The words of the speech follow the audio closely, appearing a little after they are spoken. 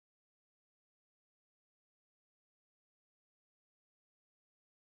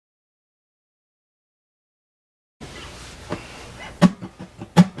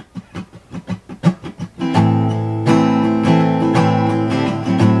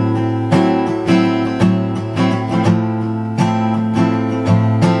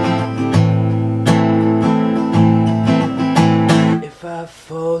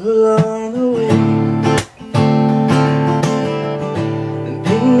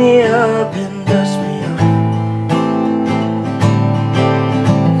me up and dust me off.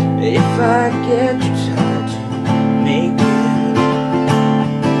 If I get too tired to make it,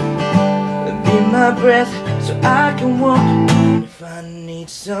 be my breath so I can walk. If I need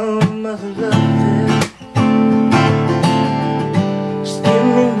some other love, just give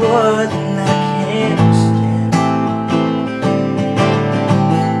me more than I can stand.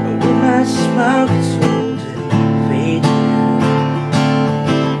 When my smile gets old and faded,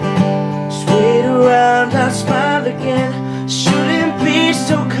 just wait around, I'll smile again. Shouldn't be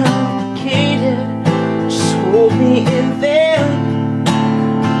so complicated, just hold me in there.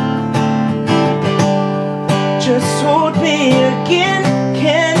 Just hold me again.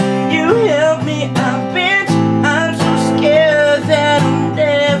 Can you help me? I'm bent, I'm so scared that I'll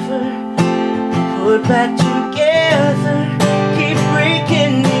never put back together. Keep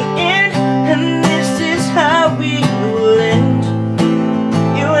breaking me in, and this is how we will end.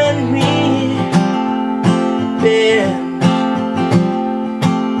 You and me, bent.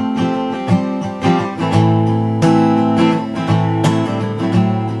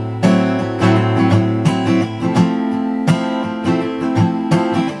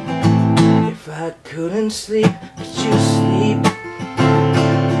 I couldn't sleep, could you sleep?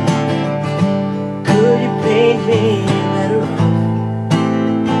 Could you paint me better off?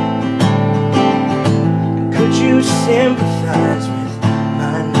 Could you sympathize with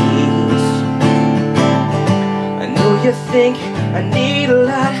my needs? I know you think I need a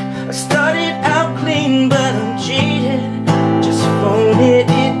lot. I started out clean, but I'm cheated. Just phone it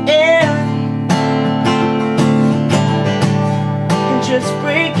in and just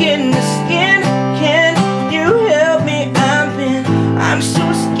breaking the skin. Can you help me? I'm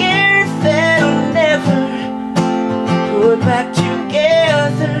so scared that I'll never put back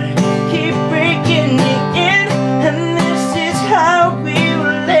together. Keep breaking me in, and this is how we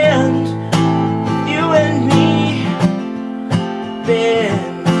will end. You and me, bend.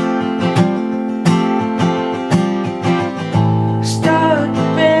 Start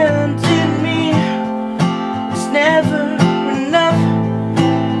bending me. It's never enough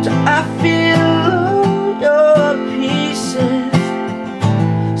till I feel your pieces.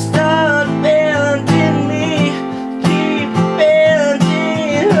 Start bending me, keep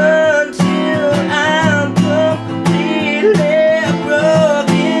bending until I'm completely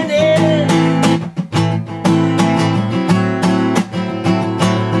broken in.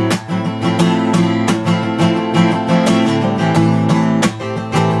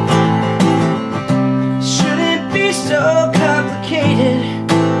 Shouldn't be so complicated,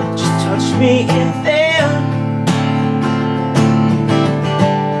 just touch me in there.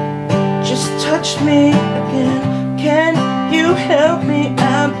 Just touch me again. Can you help me?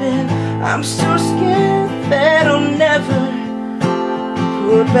 I'm so scared that I'll never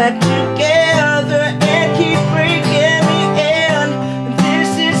put back together.